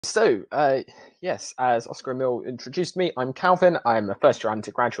Yes, as Oscar Emil introduced me, I'm Calvin. I'm a first-year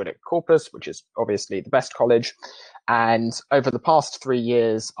undergraduate at CUPS, which is obviously the best college. And over the past 3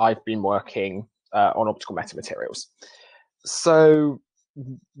 years, I've been working on optical metamaterials. So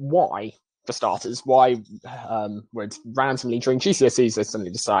why, for starters, why would randomly during GCSEs I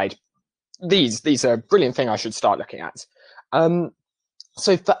suddenly decide these are a brilliant thing I should start looking at?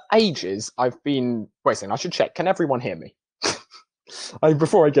 So for ages, I've been waiting. I should check. Can everyone hear me?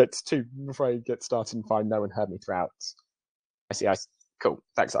 Before I get started and find no one heard me throughout. I see. Cool.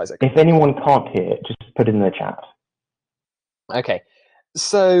 Thanks, Isaac. If anyone can't hear, just put it in the chat. Okay.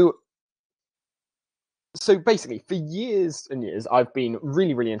 So basically, for years and years, I've been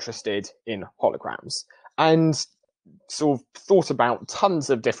really interested in holograms and sort of thought about tons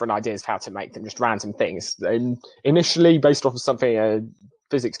of different ideas of how to make them, just random things. And initially, based off of something a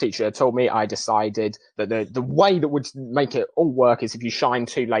physics teacher told me, I decided that the way that would make it all work is if you shine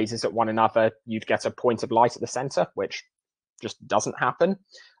two lasers at one another, you'd get a point of light at the center, which just doesn't happen.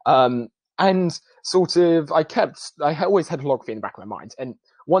 And sort of, I always had holography in the back of my mind. And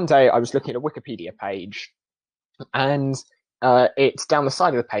one day I was looking at a Wikipedia page, and it down the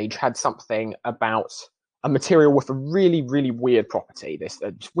side of the page had something about a material with a really weird property, this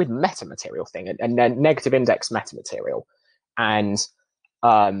weird metamaterial thing, a negative index metamaterial. And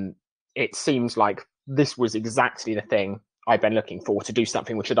it seems like this was exactly the thing I've been looking for to do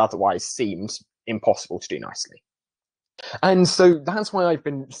something which had otherwise seemed impossible to do nicely. And so that's why I've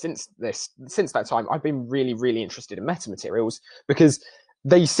been, since that time, I've been really interested in metamaterials, because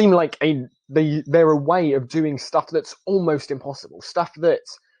they seem like they're a way of doing stuff that's almost impossible, stuff that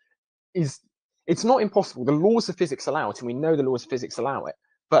it's not impossible. The laws of physics allow it, and we know the laws of physics allow it,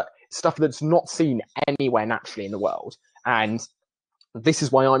 but stuff that's not seen anywhere naturally in the world. And this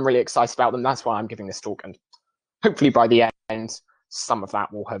is why I'm really excited about them. That's why I'm giving this talk, and hopefully by the end, some of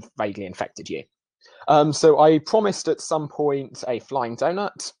that will have vaguely infected you. So I promised at some point a flying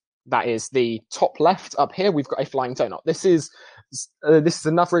donut. That is the top left up here. We've got a flying donut. This is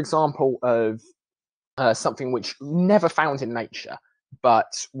another example of something which never found in nature,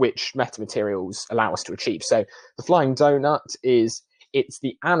 but which metamaterials allow us to achieve. So the flying donut it's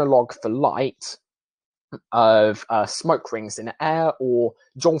the analog for light of smoke rings in air, or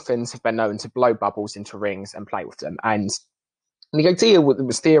dolphins have been known to blow bubbles into rings and play with them. And the idea that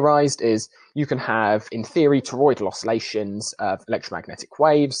was theorized is you can have, in theory, toroidal oscillations of electromagnetic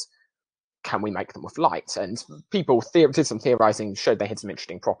waves. Can we make them with light? And people did some theorizing, showed they had some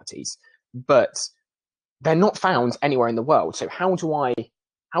interesting properties, but they're not found anywhere in the world. So how do I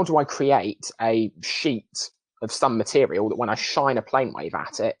create a sheet of some material that when I shine a plane wave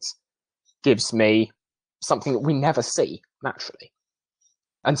at it gives me something that we never see naturally?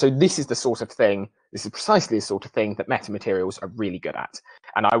 And so this is precisely the sort of thing that metamaterials are really good at.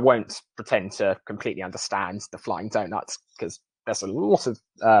 And I won't pretend to completely understand the flying donuts, because there's a lot of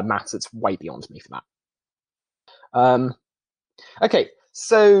maths that's way beyond me for that. Okay,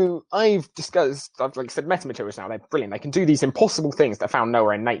 so I've like I said, metamaterials now, they're brilliant. They can do these impossible things that are found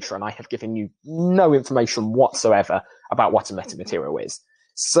nowhere in nature, and I have given you no information whatsoever about what a metamaterial is.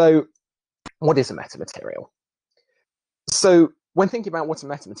 So what is a metamaterial? So when thinking about what a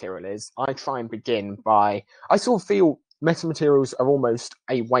metamaterial is, I try and begin by, I sort of feel metamaterials are almost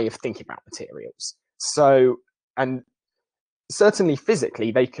a way of thinking about materials. So, and certainly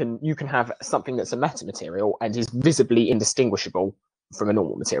physically, you can have something that's a metamaterial and is visibly indistinguishable from a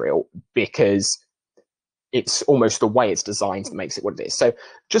normal material, because it's almost the way it's designed that makes it what it is. So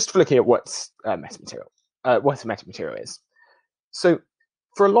just looking at what a metamaterial is. So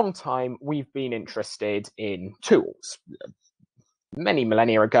for a long time, we've been interested in tools. Many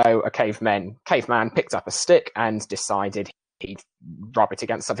millennia ago, a caveman picked up a stick and decided he'd rub it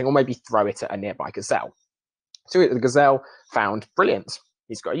against something, or maybe throw it at a nearby gazelle. So the gazelle found, brilliant,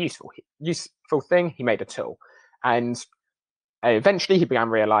 he's got a useful thing, he made a tool. And eventually he began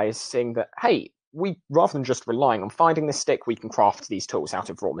realizing that, hey, rather than just relying on finding this stick, we can craft these tools out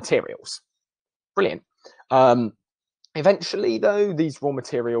of raw materials. Brilliant. Eventually, though, these raw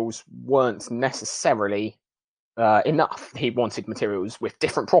materials weren't necessarily enough. He wanted materials with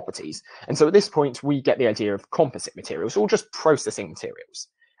different properties. And so at this point, we get the idea of composite materials, or just processing materials.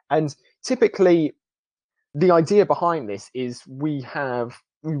 And typically, the idea behind this is we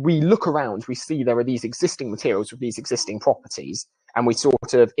look around, we see there are these existing materials with these existing properties, and we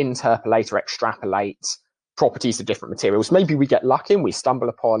sort of interpolate or extrapolate properties of different materials. Maybe we get lucky and we stumble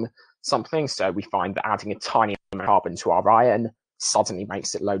upon something, so we find that adding a tiny amount of carbon to our iron suddenly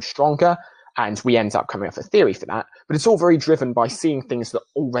makes it load stronger, and we end up coming up with a theory for that. But it's all very driven by seeing things that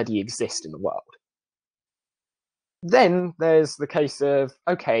already exist in the world. Then there's the case of,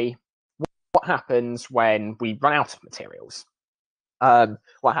 okay, what happens when we run out of materials?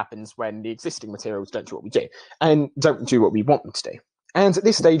 What happens when the existing materials don't do what we do and don't do what we want them to do? And at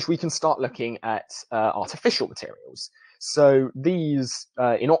this stage, we can start looking at artificial materials. So these,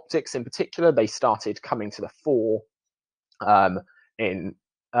 in optics in particular, they started coming to the fore in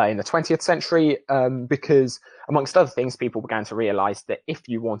the 20th century because, amongst other things, people began to realize that if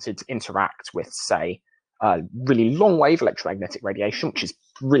you wanted to interact with, say, really long wave electromagnetic radiation, which is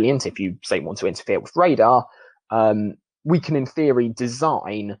brilliant if you, say, want to interfere with radar, we can, in theory,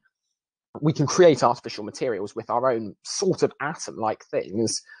 we can create artificial materials with our own sort of atom-like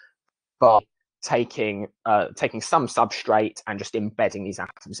things by taking some substrate and just embedding these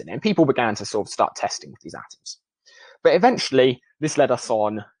atoms in it. And people began to sort of start testing with these atoms. But eventually, this led us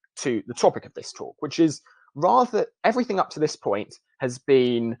on to the topic of this talk, which is rather everything up to this point has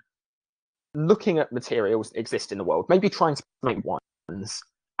been looking at materials that exist in the world, maybe trying to make ones,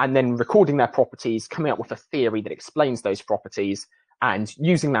 and then recording their properties, coming up with a theory that explains those properties, and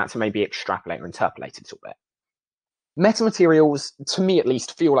using that to maybe extrapolate or interpolate it a little bit. Metamaterials, to me at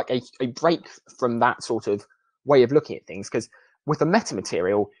least, feel like a break from that sort of way of looking at things, because with a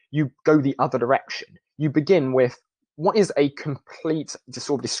metamaterial, you go the other direction. You begin with what is a complete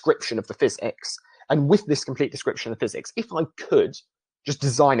sort of description of the physics, and with this complete description of the physics, if I could just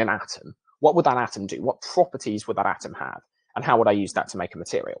design an atom, what would that atom do? What properties would that atom have? And how would I use that to make a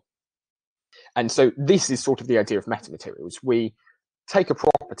material? And so this is sort of the idea of metamaterials. We take a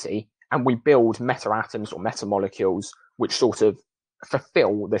property and we build meta-atoms or meta-molecules which sort of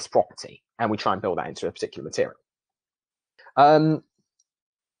fulfill this property, and we try and build that into a particular material.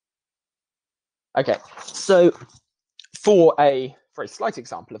 Okay, so for a very slight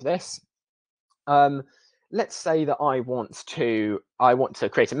example of this, let's say that I want to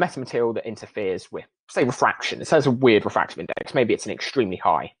create a metamaterial that interferes with, say, refraction. It has a weird refractive index. Maybe it's an extremely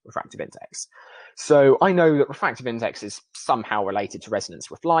high refractive index. So I know that refractive index is somehow related to resonance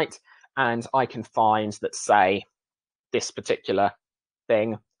with light, and I can find that, say, this particular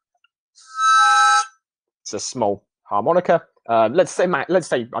thing, it's a small harmonica. Let's say,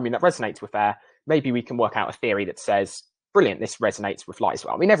 I mean, that resonates with air. Maybe we can work out a theory that says, brilliant, this resonates with light as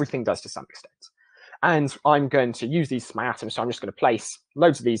well. I mean, everything does to some extent. And I'm going to use these as my atoms, so I'm just going to place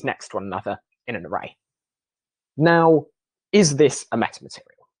loads of these next to one another in an array. Now, is this a metamaterial?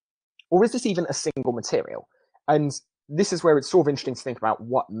 Or is this even a single material? And this is where it's sort of interesting to think about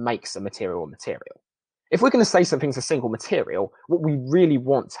what makes a material a material. If we're going to say something's a single material, what we really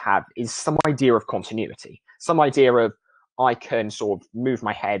want to have is some idea of continuity, some idea of I can sort of move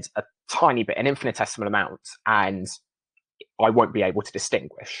my head a tiny bit, an infinitesimal amount, and I won't be able to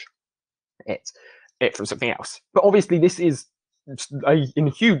distinguish it from something else. But obviously this is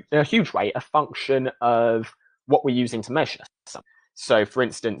in a huge way a function of what we're using to measure something. So for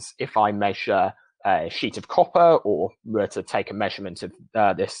instance, if I measure a sheet of copper, or were to take a measurement of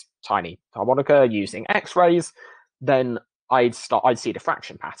this tiny harmonica using X-rays, then I'd see a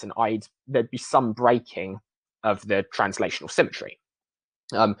diffraction pattern. There'd be some breaking of the translational symmetry.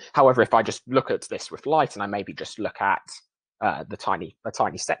 However, if I just look at this with light, and I maybe just look at a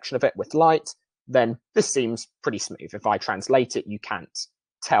tiny section of it with light, then this seems pretty smooth. If I translate it, you can't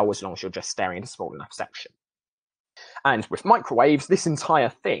tell as long as you're just staring at a small enough section. And with microwaves, this entire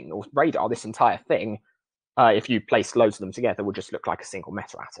thing, or radar, this entire thing, if you place loads of them together, will just look like a single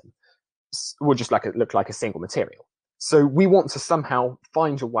meta-atom. Will just look like a single material. So we want to somehow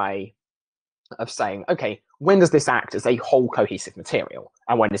find a way of saying, okay, when does this act as a whole cohesive material?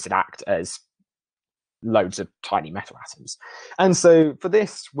 And when does it act as loads of tiny meta-atoms? And so for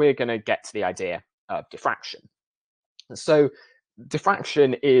this, we're going to get to the idea of diffraction. So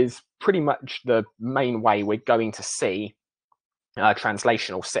diffraction is pretty much the main way we're going to see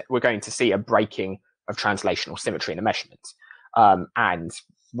we're going to see a breaking of translational symmetry in a measurement. And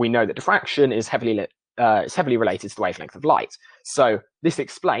we know that diffraction is heavily related to the wavelength of light. So this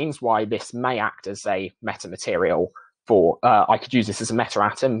explains why this may act as a metamaterial for, I could use this as a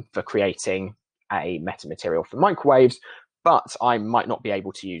meta-atom for creating a metamaterial for microwaves, but I might not be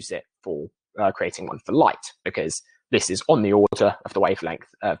able to use it for creating one for light, because this is on the order of the wavelength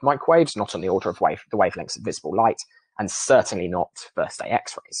of microwaves, not on the order of the wavelengths of visible light, and certainly not for, say,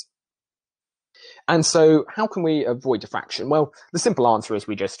 X-rays. And so how can we avoid diffraction? Well, the simple answer is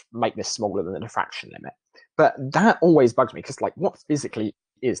we just make this smaller than the diffraction limit. But that always bugs me, because, like, what physically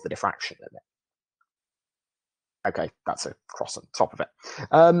is the diffraction limit? Okay, that's a cross on top of it.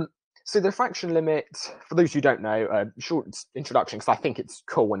 So the diffraction limit, for those who don't know, short introduction, because I think it's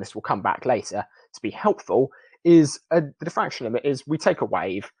cool and this will come back later to be helpful, is the diffraction limit is we take a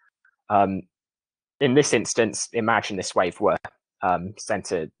wave, in this instance, imagine this wave were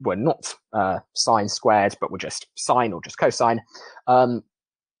were not sine squared, but were just sine or just cosine, and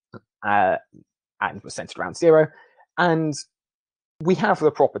was centered around 0. And we have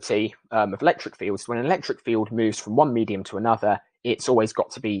the property of electric fields. When an electric field moves from one medium to another, it's always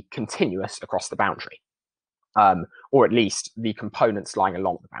got to be continuous across the boundary. Or at least the components lying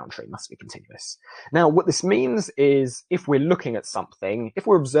along the boundary must be continuous. Now, what this means is if we're looking at something, if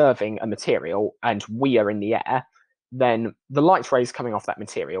we're observing a material and we are in the air, then the light rays coming off that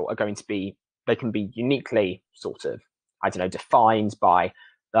material are going to be, they can be uniquely sort of, defined by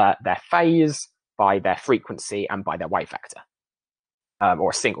their phase, by their frequency, and by their wave vector.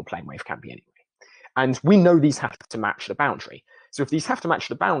 Or a single plane wave can be anyway. And we know these have to match the boundary. So if these have to match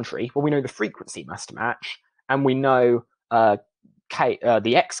the boundary, well, we know the frequency must match, and we know the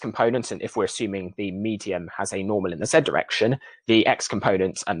x component, and if we're assuming the medium has a normal in the z direction, the x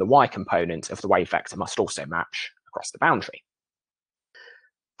component and the y component of the wave vector must also match across the boundary.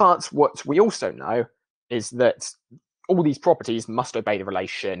 But what we also know is that all these properties must obey the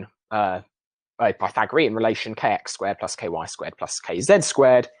relation, a Pythagorean relation, kx squared plus ky squared plus kz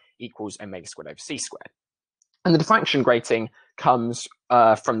squared equals omega squared over c squared. And the diffraction grating comes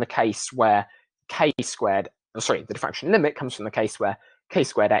from the case where the diffraction limit comes from the case where k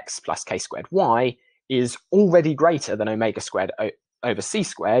squared x plus k squared y is already greater than omega squared over c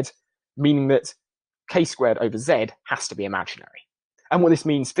squared, meaning that k squared over z has to be imaginary. And what this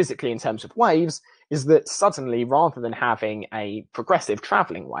means physically in terms of waves is that suddenly, rather than having a progressive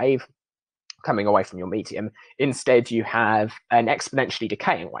traveling wave coming away from your medium, instead you have an exponentially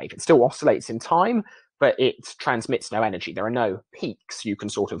decaying wave. It still oscillates in time, but it transmits no energy. There are no peaks you can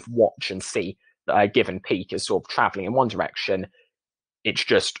sort of watch and see that a given peak is sort of traveling in one direction. It's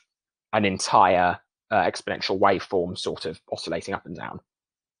just an entire exponential waveform sort of oscillating up and down.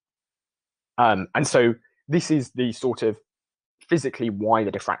 And so this is the sort of physically why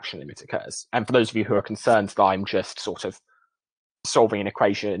the diffraction limit occurs. And for those of you who are concerned that I'm just sort of solving an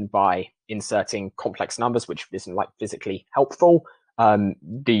equation by inserting complex numbers, which isn't like physically helpful,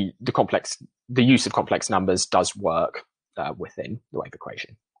 the use of complex numbers does work within the wave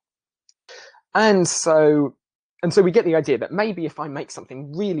equation. And so we get the idea that maybe if I make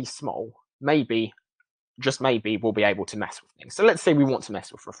something really small, maybe, just maybe, we'll be able to mess with things. So let's say we want to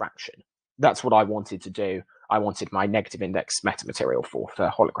mess with refraction. That's what I wanted to do. I wanted my negative index metamaterial for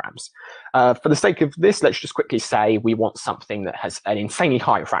holograms. For the sake of this, let's just quickly say we want something that has an insanely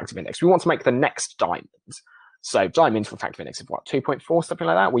high refractive index. We want to make the next diamond. So diamonds refractive index of what, 2.4, something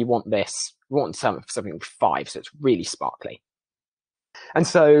like that. We want something 5, so it's really sparkly. And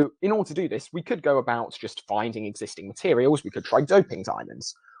so in order to do this, we could go about just finding existing materials. We could try doping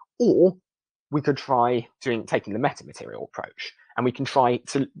diamonds, or we could try taking the metamaterial approach, and we can try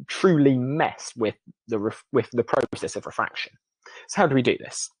to truly mess with the process of refraction. So how do we do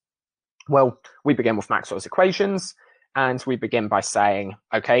this? Well, we begin with Maxwell's equations, and we begin by saying,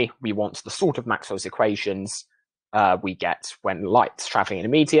 okay, we want the sort of Maxwell's equations we get when light's traveling in a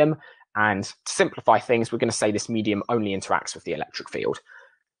medium. And to simplify things, we're going to say this medium only interacts with the electric field.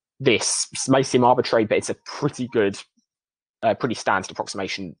 This may seem arbitrary, but it's a pretty good, pretty standard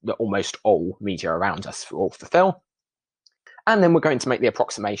approximation that almost all media around us will fulfill. And then we're going to make the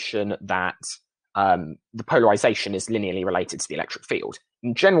approximation that the polarization is linearly related to the electric field.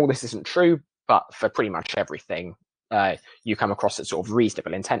 In general, this isn't true, but for pretty much everything you come across at sort of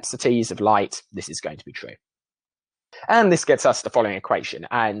reasonable intensities of light, this is going to be true. And this gets us the following equation.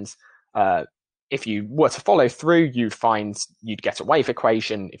 And if you were to follow through, you'd get a wave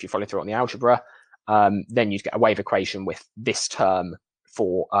equation. If you follow through on the algebra, then you'd get a wave equation with this term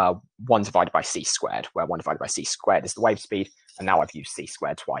for 1 divided by c squared, where 1 divided by c squared is the wave speed. And now I've used c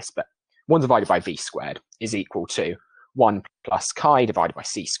squared twice, but 1 divided by v squared is equal to 1 plus chi divided by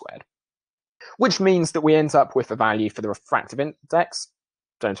c squared, which means that we end up with a value for the refractive index.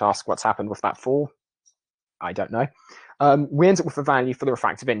 Don't ask what's happened with that fall. I don't know. We end up with a value for the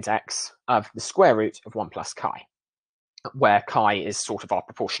refractive index of the square root of 1 plus chi, where chi is sort of our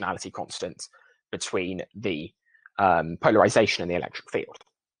proportionality constant between the polarization and the electric field.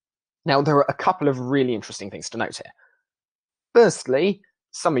 Now, there are a couple of really interesting things to note here. Firstly,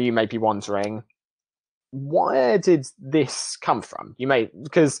 some of you may be wondering, where did this come from?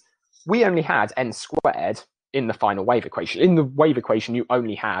 Because we only had n squared in the final wave equation. In the wave equation, you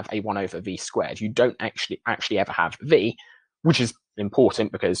only have a 1 over v squared. You don't actually ever have v, which is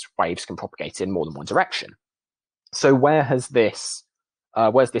important because waves can propagate in more than one direction. So where's this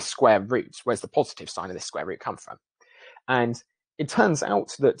square root? Where's the positive sign of this square root come from? And it turns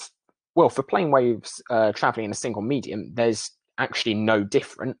out that, well, for plane waves traveling in a single medium, there's actually no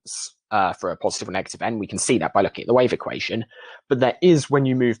difference for a positive or negative n. We can see that by looking at the wave equation, but there is when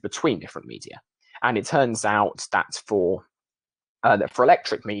you move between different media. And it turns out that for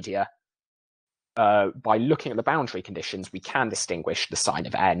electric media, by looking at the boundary conditions, we can distinguish the sign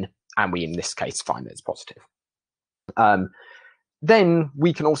of n, and we in this case find that it's positive. Then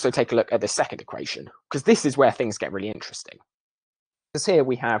we can also take a look at the second equation, because this is where things get really interesting. Because here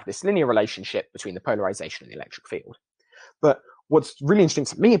we have this linear relationship between the polarization and the electric field. But what's really interesting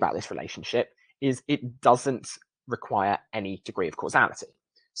to me about this relationship is it doesn't require any degree of causality.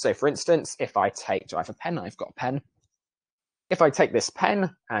 So for instance, if I take, do I have a pen? I've got a pen. If I take this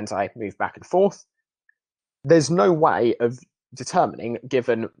pen and I move back and forth, there's no way of determining,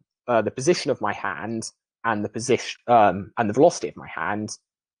 given the position of my hand and the position and the velocity of my hand,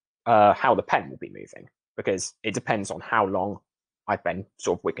 how the pen will be moving, because it depends on how long I've been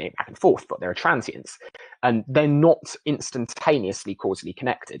sort of wiggling it back and forth, but there are transients, and they're not instantaneously causally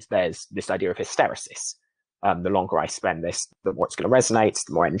connected. There's this idea of hysteresis. The longer I spend this, the more it's going to resonate,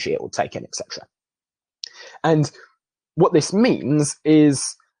 the more energy it will take in, etc. And what this means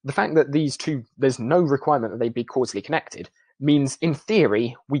is the fact that these two, there's no requirement that they be causally connected, means in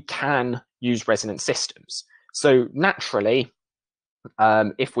theory we can use resonant systems. So naturally,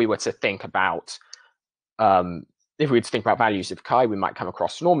 if we were to think about values of chi we might come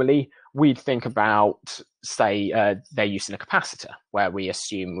across normally, we'd think about, say, their use in a capacitor, where we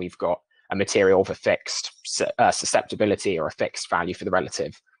assume we've got a material of a fixed susceptibility or a fixed value for the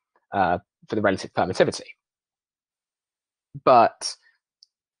relative permittivity. But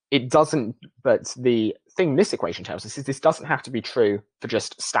it doesn't. But the thing this equation tells us is this doesn't have to be true for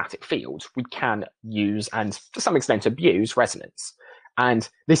just static fields. We can use, and to some extent abuse, resonance. And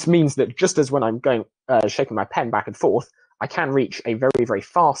this means that just as when I'm going shaking my pen back and forth, I can reach a very, very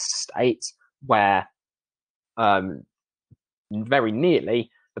fast state where very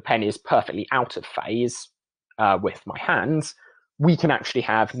nearly the pen is perfectly out of phase with my hands. We can actually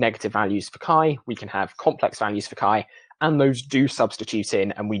have negative values for chi, we can have complex values for chi, and those do substitute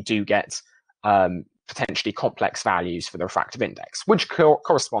in, and we do get potentially complex values for the refractive index, which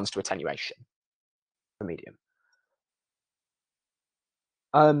corresponds to attenuation for medium.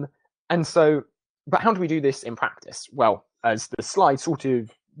 And so, but how do we do this in practice? Well, as the slide sort of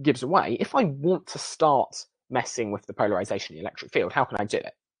gives away, if I want to start messing with the polarization of the electric field, how can I do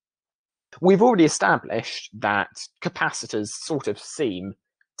it? We've already established that capacitors sort of seem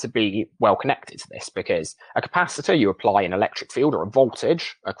to be well connected to this, because a capacitor, you apply an electric field or a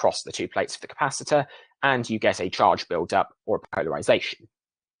voltage across the two plates of the capacitor, and you get a charge buildup or a polarization.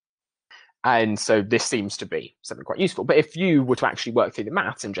 And so this seems to be something quite useful. But if you were to actually work through the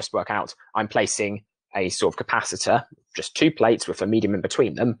maths and just work out, I'm placing a sort of capacitor, just two plates with a medium in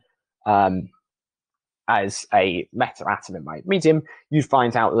between them, as a meta atom in my medium, you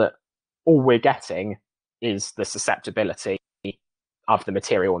find out that all we're getting is the susceptibility of the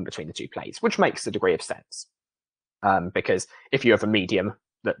material in between the two plates, which makes a degree of sense. Because if you have a medium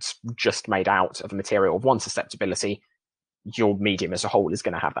that's just made out of a material of one susceptibility, your medium as a whole is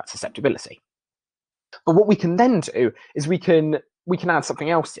going to have that susceptibility. But what we can then do is we can add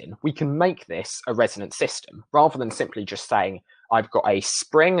something else in. We can make this a resonant system. Rather than simply just saying, I've got a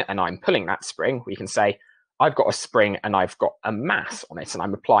spring and I'm pulling that spring, we can say, I've got a spring and I've got a mass on it and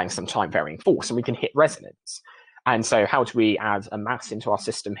I'm applying some time varying force, and we can hit resonance. And so how do we add a mass into our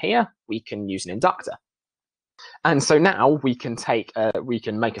system here? We can use an inductor. And so now we can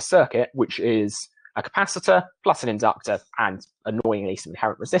make a circuit which is a capacitor plus an inductor and annoyingly some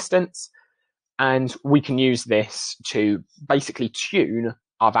inherent resistance. And we can use this to basically tune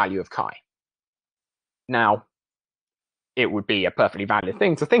our value of chi. Now, it would be a perfectly valid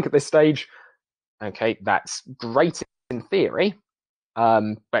thing to think at this stage, okay, that's great in theory,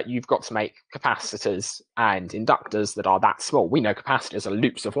 but you've got to make capacitors and inductors that are that small. We know capacitors are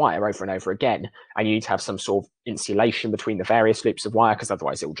loops of wire over and over again, and you need to have some sort of insulation between the various loops of wire, because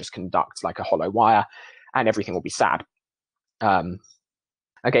otherwise it will just conduct like a hollow wire and everything will be sad.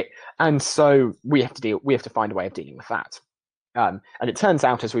 Okay, and so we have to find a way of dealing with that. And it turns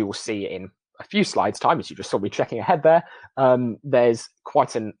out, as we will see in a few slides time, as you just saw me checking ahead there, there's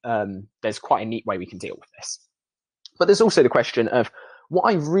quite a neat way we can deal with this. But there's also the question of what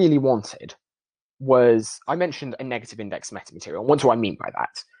I really wanted was, I mentioned a negative index metamaterial. What do I mean by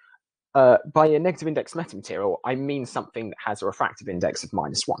that? By a negative index metamaterial, I mean something that has a refractive index of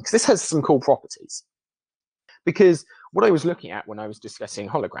 -1, because this has some cool properties. Because what I was looking at when I was discussing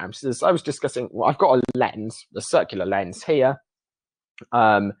holograms is I was discussing, well, I've got a lens, a circular lens here,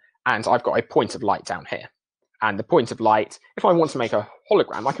 and I've got a point of light down here. And the point of light, if I want to make a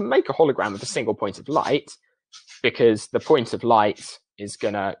hologram, I can make a hologram with a single point of light, because the point of light is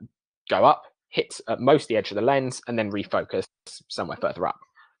going to go up, hit at most the edge of the lens, and then refocus somewhere further up.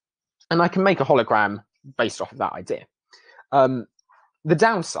 And I can make a hologram based off of that idea. The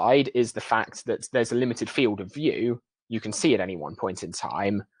downside is the fact that there's a limited field of view you can see at any one point in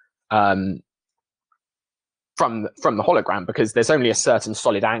time from the hologram, because there's only a certain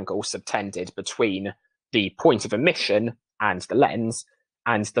solid angle subtended between the point of emission and the lens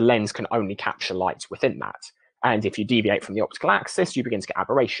can only capture light within that. And if you deviate from the optical axis, you begin to get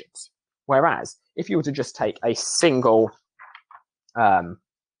aberrations. Whereas if you were to just take a single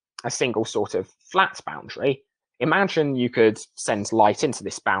sort of flat boundary, imagine you could send light into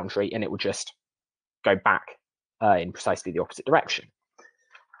this boundary and it would just go back in precisely the opposite direction.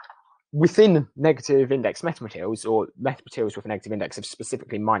 Within negative index metamaterials, or metamaterials with a negative index of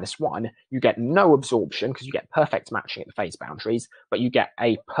specifically -1, you get no absorption because you get perfect matching at the phase boundaries, but you get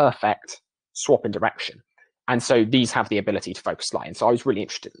a perfect swap in direction. And so these have the ability to focus light. And so I was really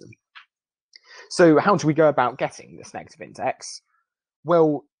interested in them. So how do we go about getting this negative index?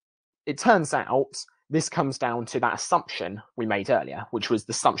 Well, it turns out this comes down to that assumption we made earlier, which was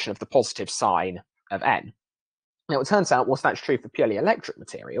the assumption of the positive sign of n. Now, it turns out, whilst that's true for purely electric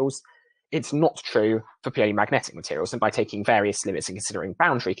materials, it's not true for purely magnetic materials. And by taking various limits and considering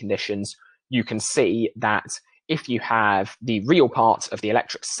boundary conditions, you can see that if you have the real part of the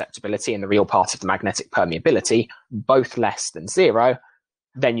electric susceptibility and the real part of the magnetic permeability, both less than 0,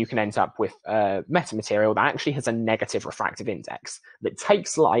 then you can end up with a metamaterial that actually has a negative refractive index that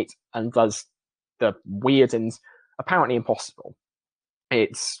takes light and does the weird and apparently impossible.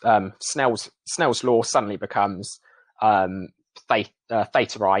 It's Snell's law suddenly becomes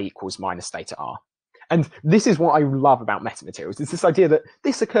theta I equals minus theta R. And this is what I love about metamaterials. It's this idea that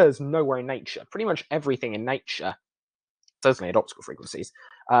this occurs nowhere in nature. Pretty much everything in nature, certainly at optical frequencies,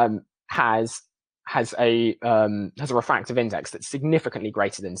 has a refractive index that's significantly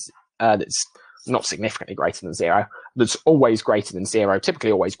greater than that's not significantly greater than 0. That's always greater than 0.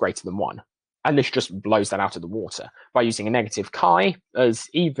 Typically, always greater than 1. And this just blows that out of the water by using a negative chi, as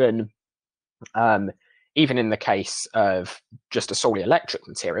even in the case of just a solely electric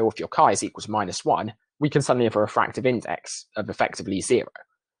material, if your chi is equal to -1, we can suddenly have a refractive index of effectively 0.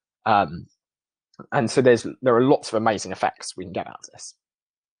 And so there are lots of amazing effects we can get out of this.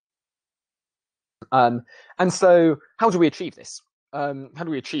 And so how do we achieve this? How do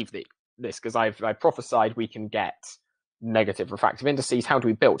we achieve this? Because I've prophesied we can get negative refractive indices. How do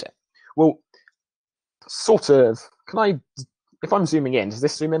we build it? Well, sort of, if I'm zooming in, does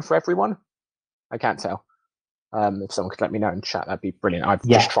this zoom in for everyone? I can't tell. If someone could let me know in chat, that'd be brilliant. I've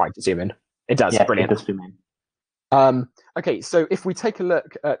just tried to zoom in. It does, brilliant. It does zoom in. Okay, so if we take a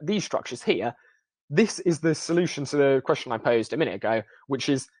look at these structures here, this is the solution to the question I posed a minute ago, which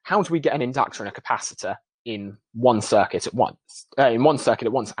is how do we get an inductor and a capacitor in one circuit at once,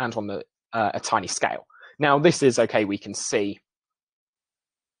 and on a tiny scale. Now, this is okay. We can see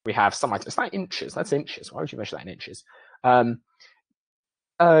we have some items. Is that inches? That's inches. Why would you measure that in inches?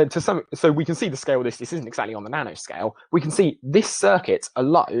 So we can see the scale of this. This isn't exactly on the nanoscale. We can see this circuit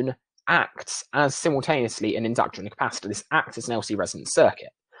alone acts as simultaneously an inductor and a capacitor. This acts as an LC resonance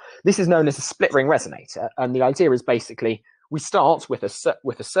circuit. This is known as a split ring resonator, and the idea is basically we start with a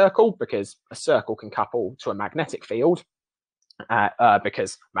circle, because a circle can couple to a magnetic field,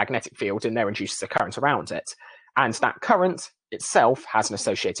 because magnetic field in there induces a current around it, and that current itself has an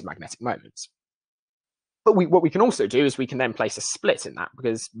associated magnetic moment. But what we can also do is we can then place a split in that,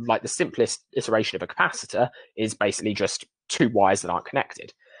 because like the simplest iteration of a capacitor is basically just two wires that aren't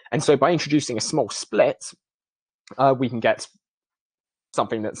connected. And so by introducing a small split, we can get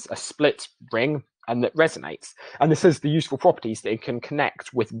something that's a split ring and that resonates. And this has the useful properties that it can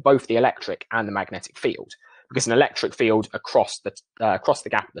connect with both the electric and the magnetic field, because an electric field across the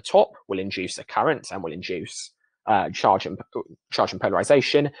gap at the top will induce a current and will induce charge and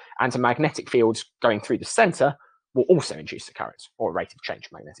polarization, and a magnetic field going through the center will also induce a current, or a rate of change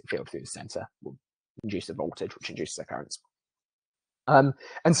of magnetic field through the center will induce a voltage, which induces a current.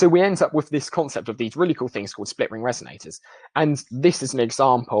 And so we end up with this concept of these really cool things called split ring resonators. And this is an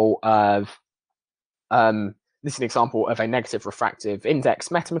example of a negative refractive index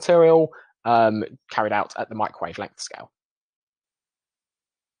metamaterial carried out at the microwave length scale.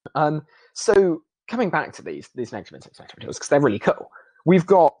 So coming back to these negative index metamaterials, because they're really cool,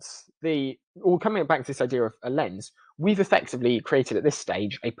 coming back to this idea of a lens, we've effectively created at this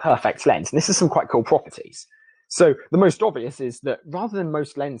stage a perfect lens. And this has some quite cool properties. So the most obvious is that rather than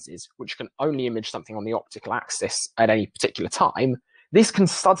most lenses, which can only image something on the optical axis at any particular time, this can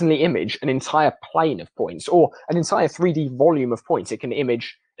suddenly image an entire plane of points, or an entire 3D volume of points it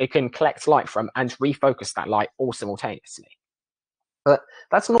can collect light from and refocus that light all simultaneously. But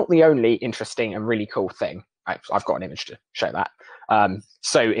that's not the only interesting and really cool thing. I've got an image to show that.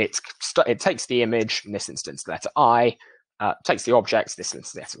 So it takes the image, in this instance, the letter I, takes the object, this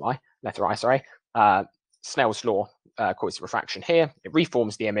instance, letter I, sorry. Snell's law causes refraction here. It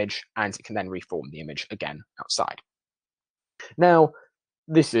reforms the image, and it can then reform the image again outside. Now,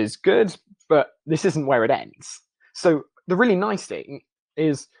 this is good, but this isn't where it ends. So the really nice thing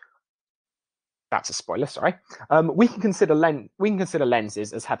is, that's a spoiler, sorry. We can consider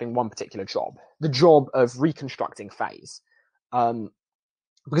lenses as having one particular job, the job of reconstructing phase.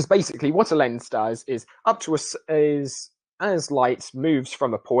 Because basically what a lens does is as light moves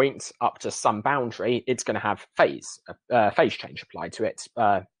from a point up to some boundary, it's going to have phase change applied to it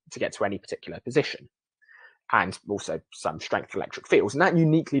to get to any particular position, and also some strength electric fields. And that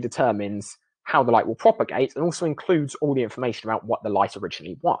uniquely determines how the light will propagate, and also includes all the information about what the light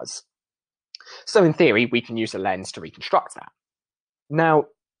originally was. So in theory, we can use a lens to reconstruct that. Now,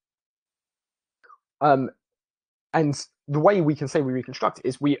 and the way we can say we reconstruct it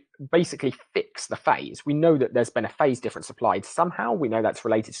is we basically fix the phase. We know that there's been a phase difference applied somehow. We know that's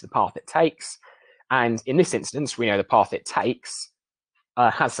related to the path it takes. And in this instance, we know the path it takes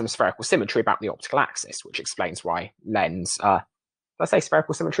has some spherical symmetry about the optical axis, which explains why lens, let's say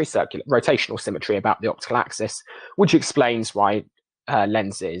spherical symmetry, rotational symmetry about the optical axis, which explains why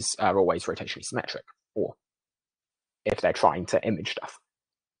lenses are always rotationally symmetric, or if they're trying to image stuff,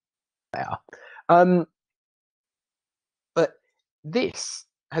 they are. But this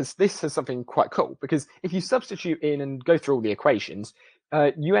has something quite cool, because if you substitute in and go through all the equations,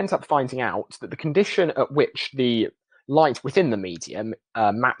 you end up finding out that the condition at which the light within the medium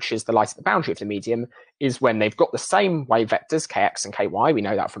matches the light at the boundary of the medium is when they've got the same wave vectors, kx and ky. We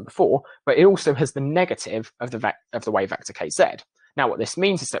know that from before, but it also has the negative of the wave vector kz. Now, what this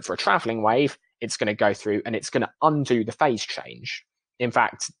means is that for a traveling wave, it's going to go through and it's going to undo the phase change. In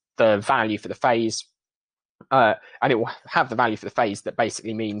fact, the value for the phase, and it will have the value for the phase that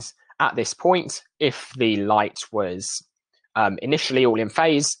basically means at this point, if the light was initially all in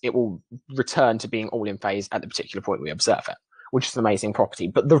phase, it will return to being all in phase at the particular point we observe it, which is an amazing property.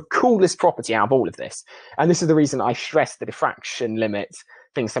 But the coolest property out of all of this, and this is the reason I stressed the diffraction limit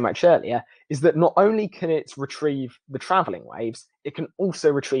thing so much earlier, is that not only can it retrieve the traveling waves, it can also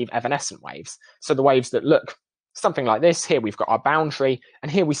retrieve evanescent waves. So the waves that look something like this, here we've got our boundary,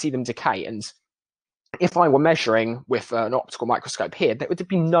 and here we see them decay. And if I were measuring with an optical microscope here, there would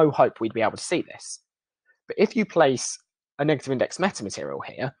be no hope we'd be able to see this. But if you place a negative index metamaterial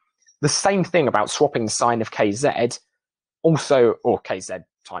here, the same thing about swapping the sign of kz also, or kz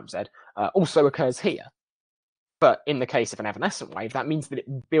times z, also occurs here. But in the case of an evanescent wave, that means that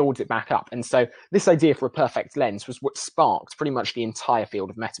it builds it back up. And so this idea for a perfect lens was what sparked pretty much the entire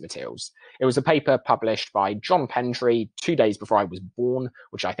field of metamaterials. It was a paper published by John Pendry 2 days before I was born,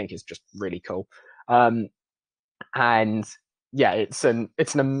 which I think is just really cool. And yeah, it's an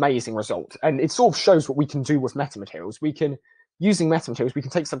amazing result. And it sort of shows what we can do with metamaterials. Using metamaterials, we can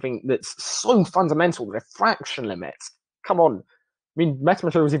take something that's so fundamental, the diffraction limit. Come on. I mean,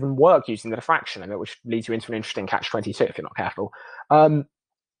 metamaterials even work using the diffraction limit, which leads you into an interesting catch-22 if you're not careful.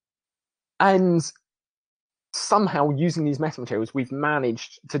 And somehow, using these metamaterials, we've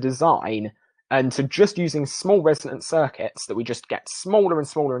managed to design, and to just using small resonant circuits that we just get smaller and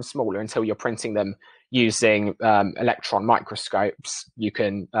smaller and smaller until you're printing them using electron microscopes. You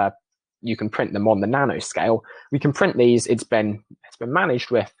can print them on the nanoscale. We can print these. It's been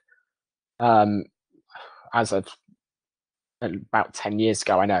managed with as of about 10 years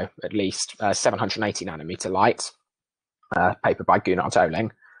ago, I know, at least 780 nanometer light, paper by doughnut,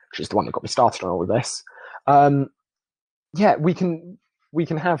 which is the one that got me started on all of this. Yeah, we can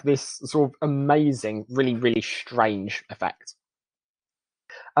have this sort of amazing, really, really strange effect.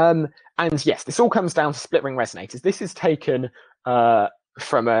 And yes, this all comes down to split ring resonators. This is taken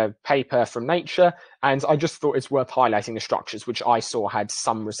from a paper from Nature, and I just thought it's worth highlighting the structures which I saw had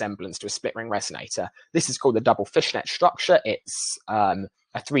some resemblance to a split ring resonator. This is called the double fishnet structure. It's a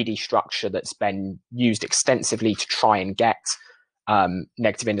 3D structure that's been used extensively to try and get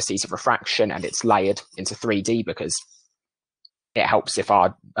negative indices of refraction, and it's layered into 3D because it helps if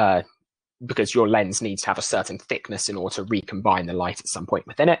because your lens needs to have a certain thickness in order to recombine the light at some point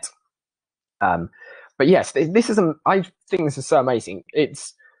within it. But yes, I think this is so amazing.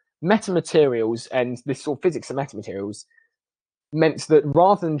 It's metamaterials, and this sort of physics of metamaterials meant that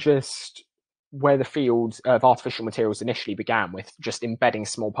rather than just where the field of artificial materials initially began with just embedding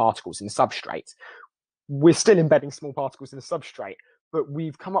small particles in the substrate, we're still embedding small particles in the substrate, but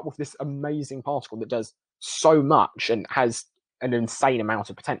we've come up with this amazing particle that does so much and has an insane amount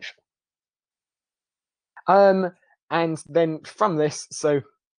of potential. And then from this, so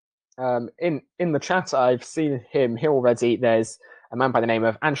in the chat, I've seen him here already. There's a man by the name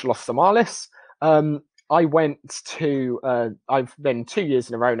of Angelos Somalis. I went to, I've been 2 years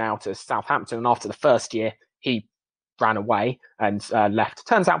in a row now to Southampton, and after the first year, he ran away and left.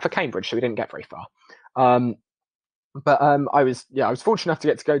 Turns out for Cambridge, so we didn't get very far. I was fortunate enough to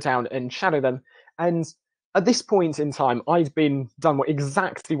get to go down and shadow them. And at this point in time, I'd been done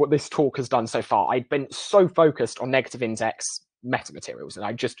exactly what this talk has done so far. I'd been so focused on negative index metamaterials, and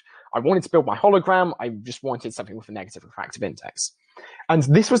I wanted to build my hologram. I just wanted something with a negative refractive index. And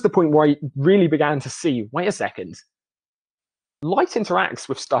this was the point where I really began to see, wait a second, light interacts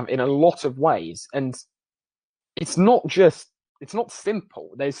with stuff in a lot of ways, and it's not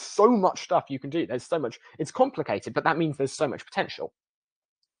simple. There's so much stuff you can do. There's so much, it's complicated, but that means there's so much potential.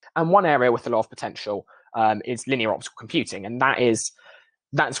 And one area with a lot of potential is linear optical computing, and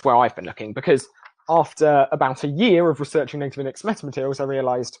that's where I've been looking, because after about a year of researching negative index metamaterials, I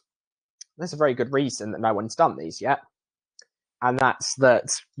realized there's a very good reason that no one's done these yet. And that's that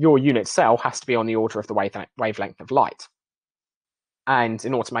your unit cell has to be on the order of the wavelength of light. And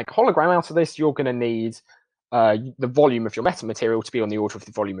in order to make a hologram out of this, you're going to need the volume of your metamaterial to be on the order of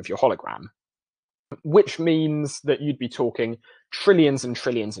the volume of your hologram, which means that you'd be talking trillions and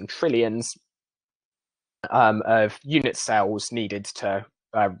trillions and trillions of unit cells needed to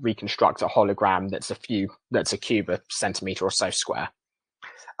reconstruct a hologram that's a cube a centimeter or so square.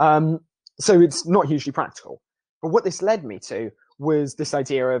 So it's not hugely practical. But what this led me to was this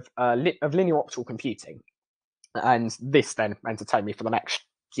idea of linear optical computing, and this then entertained me for the next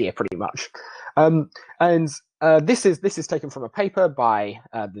year pretty much. This is taken from a paper by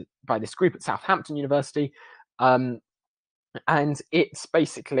this group at Southampton University, and it's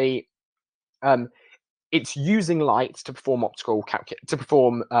basically it's using light to perform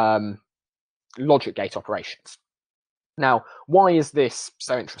logic gate operations. Now, why is this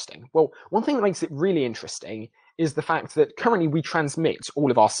so interesting? Well, one thing that makes it really interesting is the fact that currently we transmit all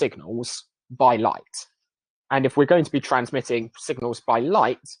of our signals by light. And if we're going to be transmitting signals by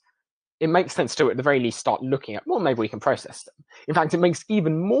light, it makes sense to, at the very least, start looking at, well, maybe we can process them. In fact, it makes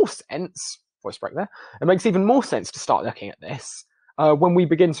even more sense, voice break there, it makes even more sense to start looking at this when we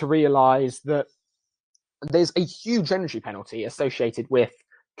begin to realize that there's a huge energy penalty associated with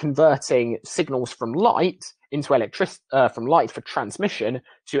converting signals from light into from light for transmission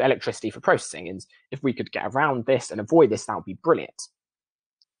to electricity for processing. And if we could get around this and avoid this, that would be brilliant.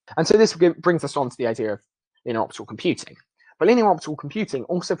 And so this brings us on to the idea of linear optical computing. But linear optical computing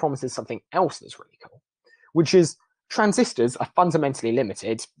also promises something else that's really cool, which is transistors are fundamentally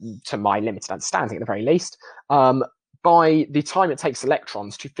limited, to my limited understanding at the very least, by the time it takes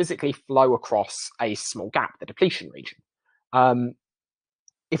electrons to physically flow across a small gap, the depletion region.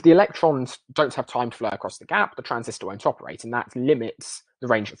 If the electrons don't have time to flow across the gap, the transistor won't operate, and that limits the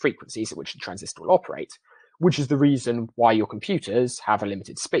range of frequencies at which the transistor will operate, which is the reason why your computers have a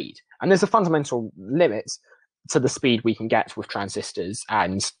limited speed. And there's a fundamental limit to the speed we can get with transistors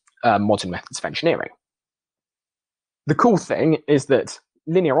and modern methods of engineering. The cool thing is that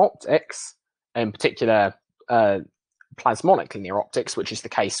linear optics, in particular plasmonic linear optics, which is the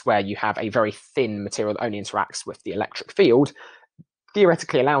case where you have a very thin material that only interacts with the electric field,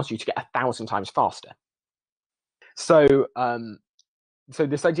 theoretically allows you to get 1,000 times faster. So, so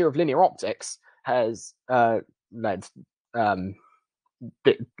this idea of linear optics has led to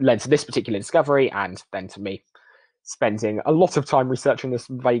this particular discovery, and then to me spending a lot of time researching this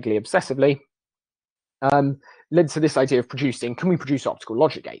vaguely obsessively, led to this idea of can we produce optical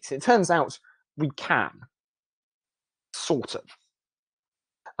logic gates? It turns out we can, sort of.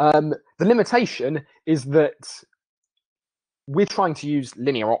 The limitation is that we're trying to use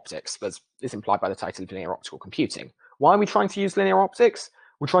linear optics, as is implied by the title of linear optical computing. Why are we trying to use linear optics?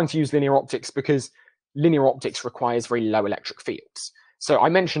 We're trying to use linear optics because linear optics requires very low electric fields. So I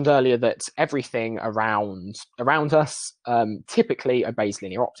mentioned earlier that everything around us typically obeys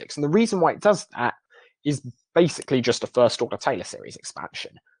linear optics. And the reason why it does that is basically just a first order Taylor series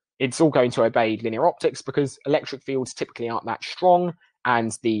expansion. It's all going to obey linear optics because electric fields typically aren't that strong,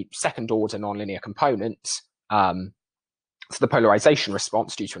 and the second order nonlinear component, so the polarization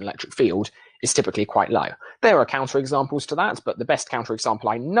response due to an electric field, is typically quite low. There are counterexamples to that, but the best counterexample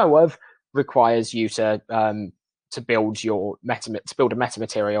I know of requires you to build a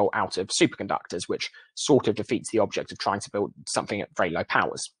metamaterial out of superconductors, which sort of defeats the object of trying to build something at very low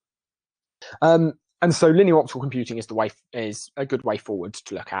powers. And so linear optical computing is a good way forward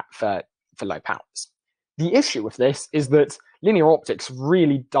to look at for low powers. The issue with this is that linear optics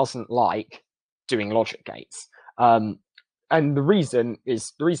really doesn't like doing logic gates. And the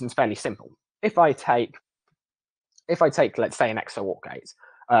reason's fairly simple. If I take if I take, let's say, an XOR OR gate.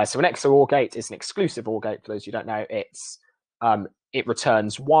 So an XOR OR gate is an exclusive OR gate. For those who don't know, it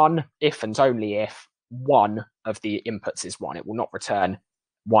returns 1 if and only if one of the inputs is 1. It will not return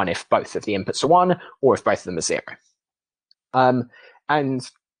 1 if both of the inputs are 1 or if both of them are 0.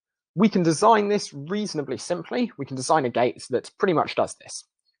 And we can design this reasonably simply. We can design a gate that pretty much does this,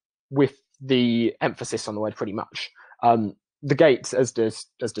 with the emphasis on the word pretty much. The gate, as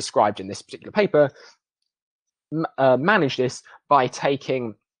described in this particular paper, manage this by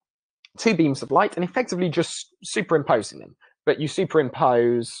taking 2 beams of light and effectively just superimposing them. But you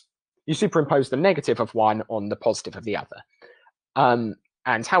superimpose the negative of one on the positive of the other.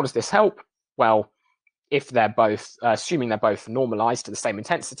 And how does this help? Well, if they're both, assuming they're both normalized to the same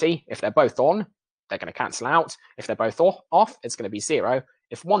intensity, if they're both on, they're going to cancel out. If they're both off, it's going to be 0.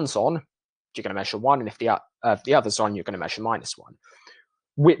 If one's on, you're going to measure 1, and if the other's on, you're going to measure -1.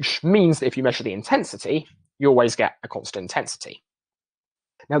 Which means that if you measure the intensity, you always get a constant intensity.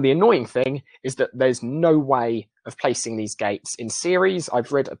 Now, the annoying thing is that there's no way of placing these gates in series.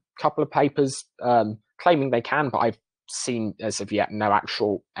 I've read a couple of papers claiming they can, but I've seen, as of yet, no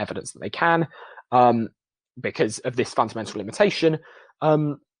actual evidence that they can, because of this fundamental limitation.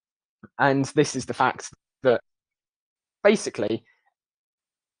 And this is the fact that basically,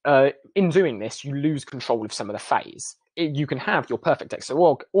 in doing this, you lose control of some of the phase. You can have your perfect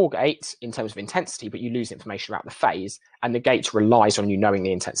XOR OR gate in terms of intensity, but you lose information about the phase, and the gate relies on you knowing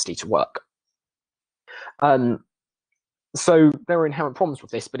the intensity to work. So there are inherent problems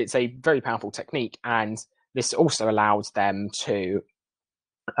with this, but it's a very powerful technique, and this also allowed them to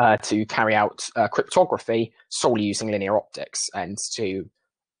carry out cryptography solely using linear optics, and to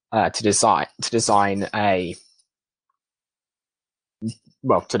design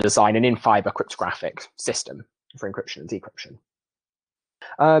an in-fiber cryptographic system for encryption and decryption.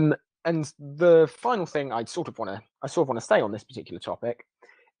 And the final thing I sort of want to say on this particular topic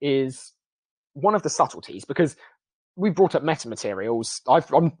is one of the subtleties, because we brought up metamaterials.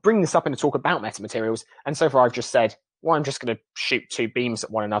 I'm bringing this up in a talk about metamaterials, and so far I've just said, well, I'm just going to shoot 2 beams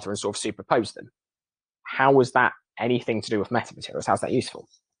at one another and sort of superpose them. How is that anything to do with metamaterials? How's that useful?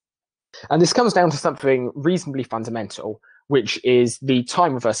 And this comes down to something reasonably fundamental, which is the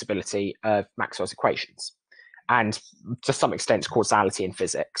time reversibility of Maxwell's equations. And to some extent, causality in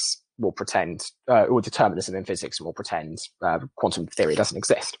physics will pretend, or determinism in physics will pretend quantum theory doesn't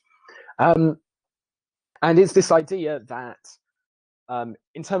exist. And it's this idea that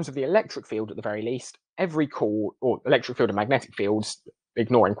in terms of the electric field, at the very least, every cause, or electric field and magnetic fields,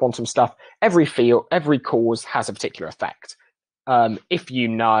 ignoring quantum stuff, every cause has a particular effect. If you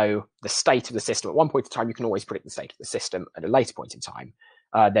know the state of the system at one point in time, you can always predict the state of the system at a later point in time.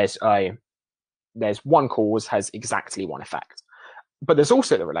 There's one cause has exactly one effect. But there's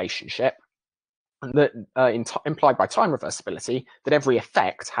also the relationship that implied by time reversibility, that every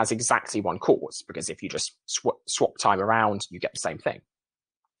effect has exactly one cause, because if you just swap time around, you get the same thing.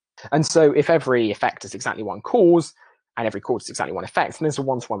 And so if every effect has exactly one cause, and every cause has exactly one effect, then there's a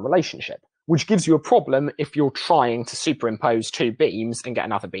one-to-one relationship, which gives you a problem if you're trying to superimpose 2 beams and get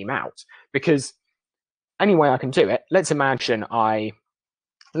another beam out. Because any way I can do it, let's imagine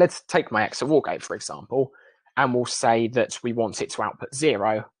let's take my XOR OR gate, for example, and we'll say that we want it to output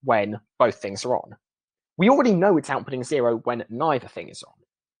 0 when both things are on. We already know it's outputting 0 when neither thing is on.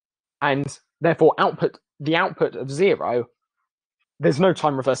 And therefore, the output of 0, there's no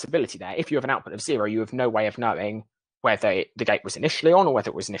time reversibility there. If you have an output of 0, you have no way of knowing whether the gate was initially on or whether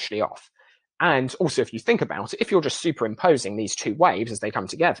it was initially off. And also, if you think about it, if you're just superimposing these 2 waves as they come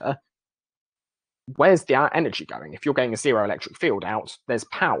together, where's the energy going? If you're getting a 0 electric field out, there's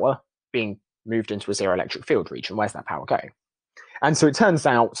power being moved into a 0 electric field region. Where's that power going? And so it turns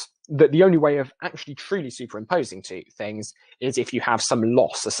out that the only way of actually truly superimposing 2 things is if you have some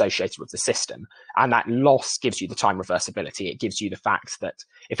loss associated with the system. And that loss gives you the time reversibility. It gives you the fact that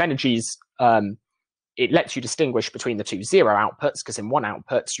if energies, it lets you distinguish between the 2 0 outputs, because in one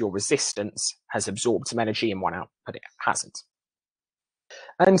output, your resistance has absorbed some energy, in one output, it hasn't.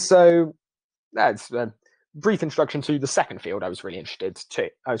 And so that's a brief introduction to the second field I was really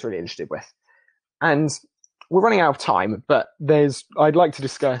interested with. And we're running out of time, but I'd like to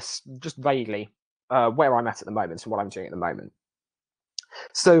discuss just vaguely where I'm at the moment and what I'm doing at the moment.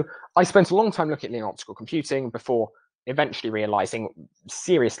 So I spent a long time looking at linear optical computing before eventually realizing,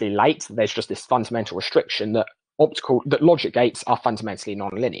 seriously late, there's just this fundamental restriction that logic gates are fundamentally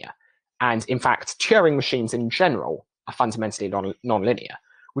nonlinear. And in fact, Turing machines in general are fundamentally nonlinear,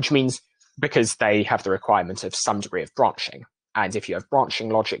 which means because they have the requirement of some degree of branching. And if you have branching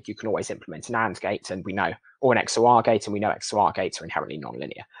logic, you can always implement an AND gate, and we know, or an XOR gate, and we know XOR gates are inherently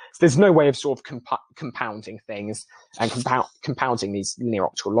nonlinear. So there's no way of sort of compounding things and compounding these linear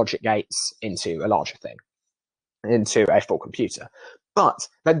optical logic gates into a larger thing, into a full computer. But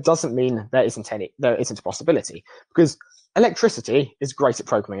that doesn't mean there isn't a possibility, because electricity is great at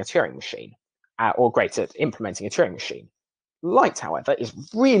programming a Turing machine, or great at implementing a Turing machine. Light, however, is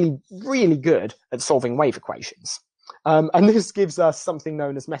really, really good at solving wave equations. And this gives us something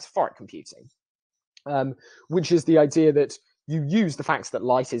known as metaphoric computing, which is the idea that you use the fact that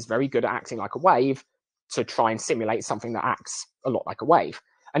light is very good at acting like a wave to try and simulate something that acts a lot like a wave.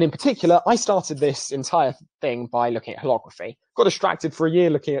 And in particular, I started this entire thing by looking at holography. Got distracted for a year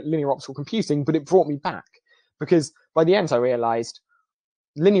looking at linear optical computing, but it brought me back, because by the end I realized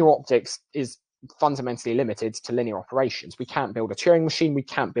linear optics is fundamentally limited to linear operations. We can't build a Turing machine, we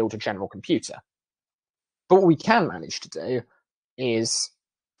can't build a general computer. But what we can manage to do is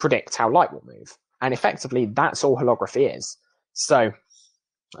predict how light will move. And effectively, that's all holography is. So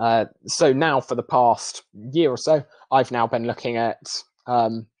now for the past year or so, I've now been looking at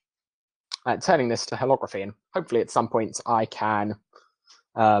turning this to holography, and hopefully at some point I can,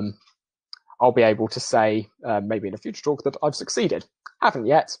 I'll be able to say, maybe in a future talk, that I've succeeded. Haven't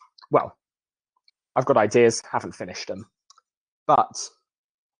yet. Well, I've got ideas, haven't finished them. But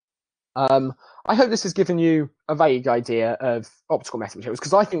I hope this has given you a vague idea of optical metamaterials,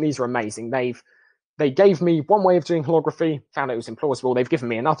 because I think these are amazing. They gave me one way of doing holography, found it was implausible. They've given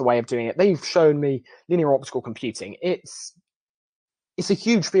me another way of doing it. They've shown me linear optical computing. It's a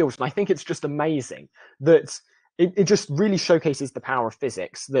huge field, and I think it's just amazing that it just really showcases the power of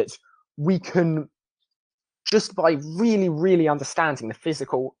physics, that we can, just by really, really understanding the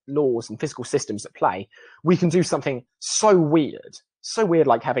physical laws and physical systems at play, we can do something so weird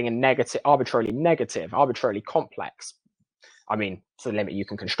like having a arbitrarily complex. I mean, to the limit you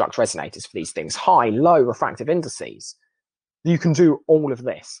can construct resonators for these things, high, low refractive indices. You can do all of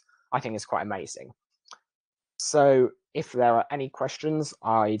this. I think it's quite amazing. So if there are any questions,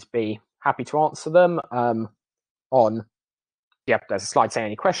 I'd be happy to answer them. There's a slide saying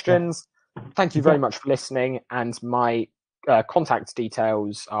any questions. Thank you very much for listening, and my contact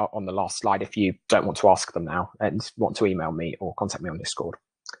details are on the last slide if you don't want to ask them now and want to email me or contact me on Discord.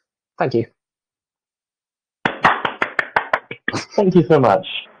 Thank you. Thank you so much.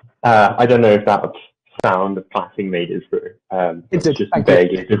 I don't know if that sound of clapping made it through. It's just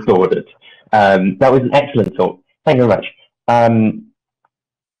vaguely distorted. That was an excellent talk. Thank you very much.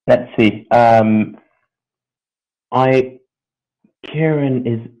 Let's see. Kieran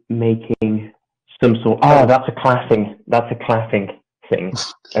is making some sort. Oh, that's a clapping thing.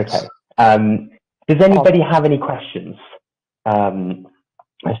 Okay. Does anybody have any questions? I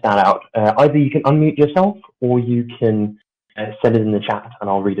stand out. Either you can unmute yourself, or you can send it in the chat, and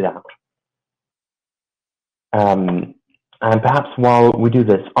I'll read it out. And perhaps while we do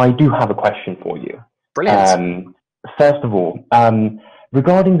this, I do have a question for you. Brilliant. First of all,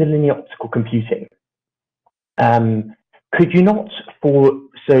 regarding the linear optical computing, could you not,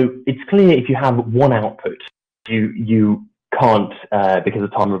 so it's clear if you have one output, you can't, because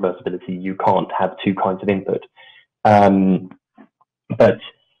of time reversibility, you can't have two kinds of input. But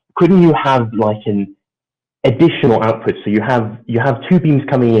couldn't you have like an additional output? So you have two beams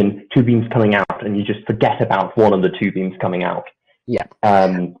coming in, two beams coming out, and you just forget about one of the two beams coming out. Yeah.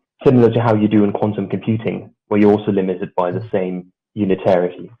 Similar to how you do in quantum computing, where you're also limited by the same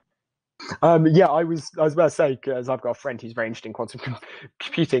unitarity. Yeah, I was about to say, because I've got a friend who's very interested in quantum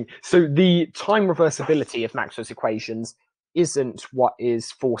computing. So the time reversibility of Maxwell's equations isn't what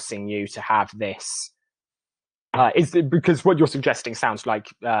is forcing you to have this. Because what you're suggesting sounds like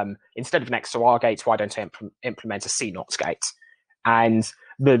instead of an XOR gate, why don't I implement a CNOT gate? And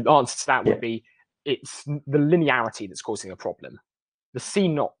the answer to that would be it's the linearity that's causing the problem.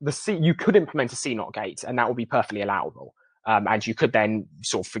 You could implement a CNOT gate, and that would be perfectly allowable. And you could then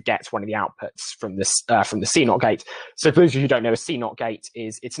sort of forget one of the outputs from the CNOT gate. So for those of you who don't know, a CNOT gate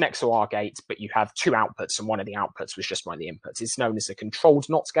it's an XOR gate, but you have two outputs, and one of the outputs was just one of the inputs. It's known as a controlled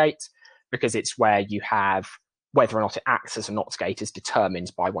NOT gate because it's where you have whether or not it acts as a NOT gate is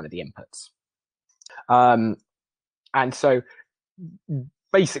determined by one of the inputs. And so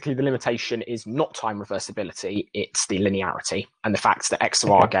basically the limitation is not time reversibility, it's the linearity and the fact that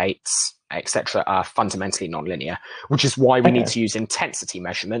XOR gates, etc., are fundamentally nonlinear, which is why we need to use intensity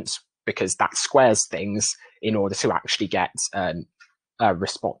measurements, because that squares things in order to actually get a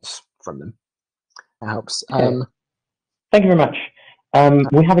response from them. That helps. Thank you very much.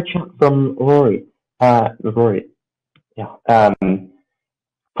 We have a chat from Rory.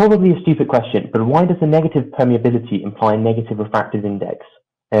 Probably a stupid question, but why does a negative permeability imply a negative refractive index?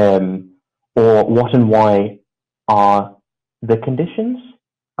 Or what and why are the conditions?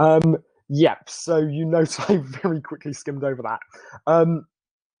 Yep. So you note I very quickly skimmed over that.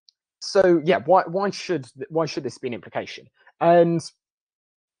 So yeah, why should this be an implication? And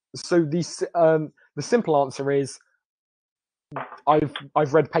so the simple answer is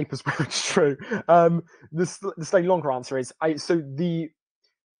I've read papers where it's true. The slightly longer answer is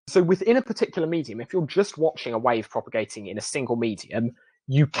so within a particular medium, if you're just watching a wave propagating in a single medium,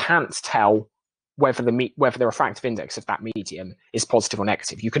 you can't tell whether the refractive index of that medium is positive or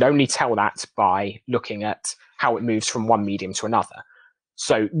negative. You could only tell that by looking at how it moves from one medium to another.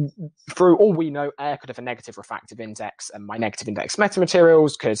 So for all we know, air could have a negative refractive index, and my negative index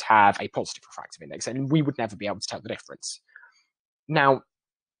metamaterials could have a positive refractive index, and we would never be able to tell the difference. Now,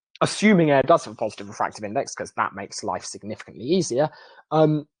 assuming air does have a positive refractive index, because that makes life significantly easier,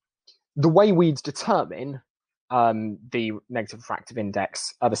 the way we'd determine the negative refractive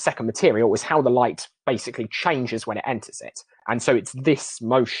index of a second material is how the light basically changes when it enters it. And so it's this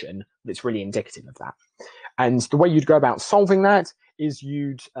motion that's really indicative of that. And the way you'd go about solving that is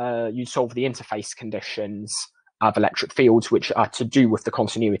you'd solve the interface conditions of electric fields, which are to do with the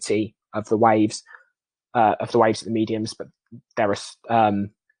continuity of the waves of the mediums, but there is to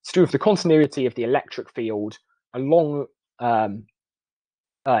do with the continuity of the electric field along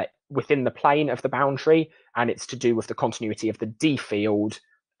within the plane of the boundary, and it's to do with the continuity of the D field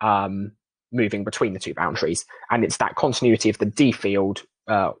moving between the two boundaries. And it's that continuity of the D field,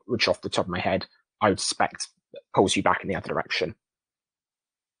 which off the top of my head, I would suspect pulls you back in the other direction,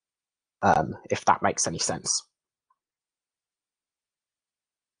 if that makes any sense.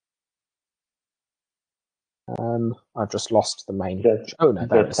 I've just lost the main. Oh no,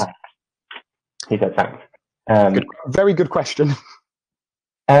 there it is. He said thanks. Very good question.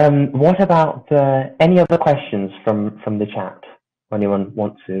 What about any other questions from the chat? Anyone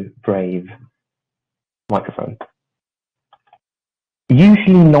want to brave microphone?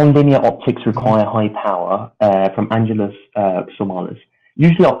 Usually nonlinear optics require high power, from Angelus Somalis.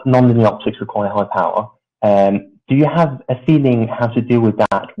 Usually nonlinear optics require high power. Do you have a feeling how to deal with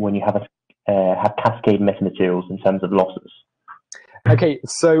that when you have cascade metamaterials in terms of losses? Okay,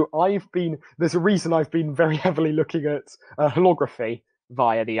 so there's a reason I've been very heavily looking at holography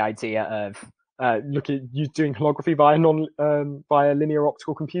via the idea of doing holography via linear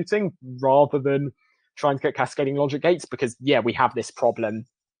optical computing rather than trying to get cascading logic gates, because yeah, we have this problem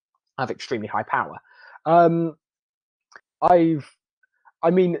of extremely high power. So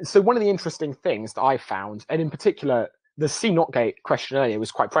one of the interesting things that I found, and in particular, the C0 gate question earlier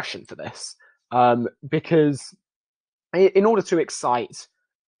was quite prescient for this, because in order to excite,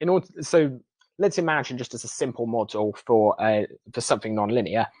 so let's imagine just as a simple model for something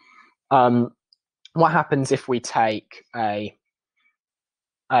nonlinear, what happens if we take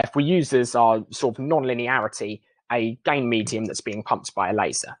if we use as our sort of nonlinearity a gain medium that's being pumped by a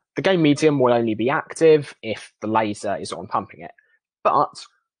laser. The gain medium will only be active if the laser is on pumping it, but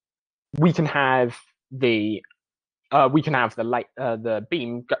we can have the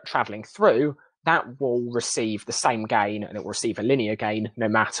beam traveling through that will receive the same gain, and it will receive a linear gain no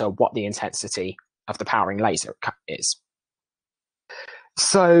matter what the intensity of the powering laser is.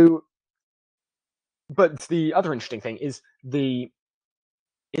 So, but the other interesting thing is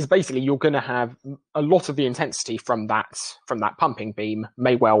basically you're going to have a lot of the intensity from that pumping beam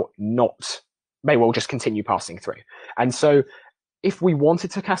may well just continue passing through. And so if we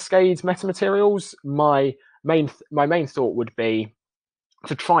wanted to cascade metamaterials, my main thought would be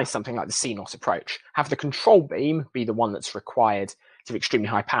to try something like the C0 approach. Have the control beam be the one that's required to have extremely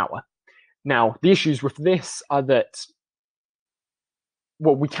high power. Now, the issues with this are that,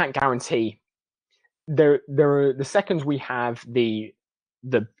 well, we can't guarantee there are the second we have the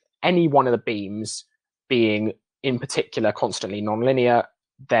any one of the beams being in particular constantly nonlinear,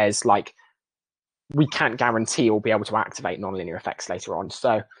 there's we can't guarantee we'll be able to activate nonlinear effects later on.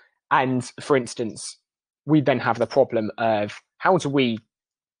 So, and for instance, we then have the problem of how do we,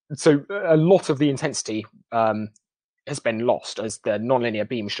 so a lot of the intensity has been lost as the nonlinear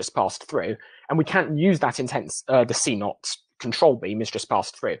beams just passed through, and we can't use that the C0 control beam has just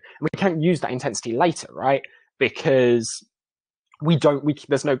passed through, and we can't use that intensity later, right? Because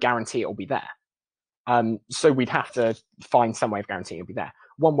there's no guarantee it'll be there. So we'd have to find some way of guaranteeing it'll be there.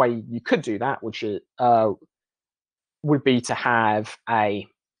 One way you could do that, which would be to have a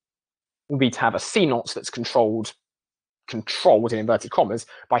C0 that's controlled in inverted commas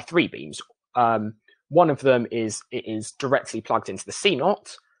by three beams. One of them is directly plugged into the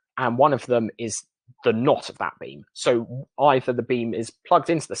C0, and one of them is the knot of that beam. So either the beam is plugged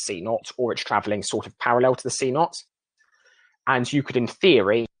into the C knot or it's traveling sort of parallel to the C knot. And you could, in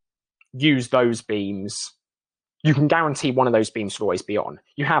theory, use those beams. You can guarantee one of those beams will always be on.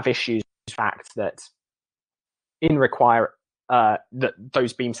 You have issues with the fact that that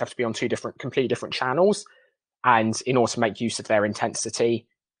those beams have to be on two completely different channels. And in order to make use of their intensity,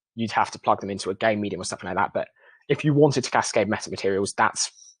 you'd have to plug them into a gain medium or something like that. But if you wanted to cascade metamaterials,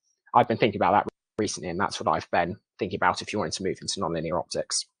 I've been thinking about that recently, and that's what I've been thinking about if you wanted to move into nonlinear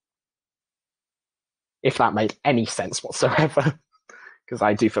optics. If that made any sense whatsoever, because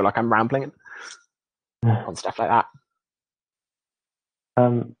I do feel like I'm rambling on stuff like that.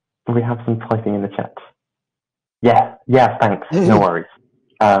 We have some typing in the chat. Yeah, thanks. No worries.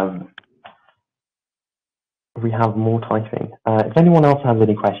 We have more typing. If anyone else has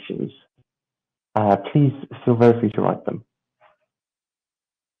any questions, please feel very free to write them.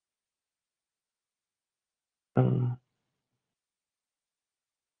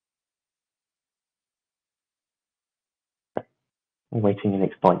 Waiting in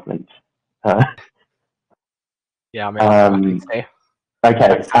excitement. Yeah, I mean, I think so.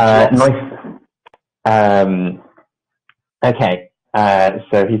 Okay, nice. Okay,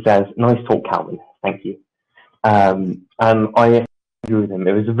 so he says, nice talk, Calvin. Thank you. I agree with him.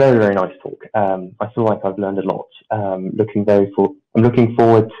 It was a very, very nice talk. I feel like I've learned a lot. I'm looking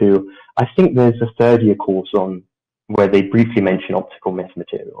forward to, I think there's a third-year course on where they briefly mention optical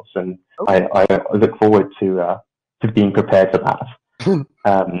metamaterials, and okay. I look forward to being prepared for that.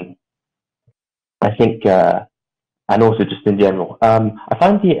 I think, and also just in general, I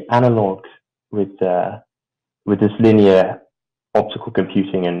find the analogs with this linear optical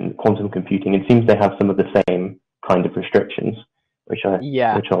computing and quantum computing, it seems they have some of the same kind of restrictions, which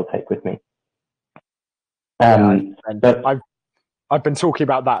I'll take with me. I've been talking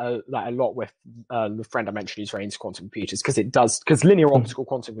about that a lot with the friend I mentioned who's very into quantum computers, because linear optical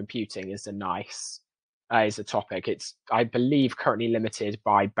quantum computing is a topic. It's, I believe, currently limited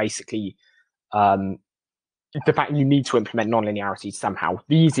by basically the fact you need to implement nonlinearity somehow.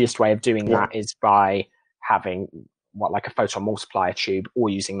 The easiest way of doing that is by having like a photon multiplier tube or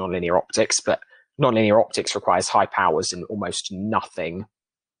using nonlinear optics, but nonlinear optics requires high powers and almost nothing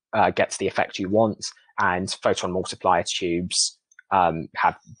gets the effect you want, and photon multiplier tubes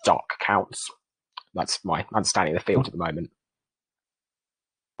have dark counts. That's my understanding of the field at the moment.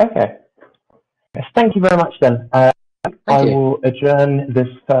 Okay. Thank you very much then. I will adjourn this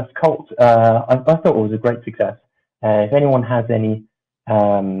first cult. I thought it was a great success. If anyone has any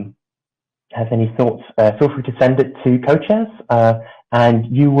thoughts, feel free to send it to co-chairs. And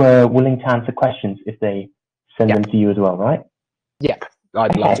you were willing to answer questions if they send them to you as well, right? Yep,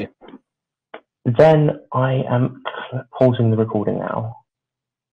 I'd love to. Then I am pausing the recording now.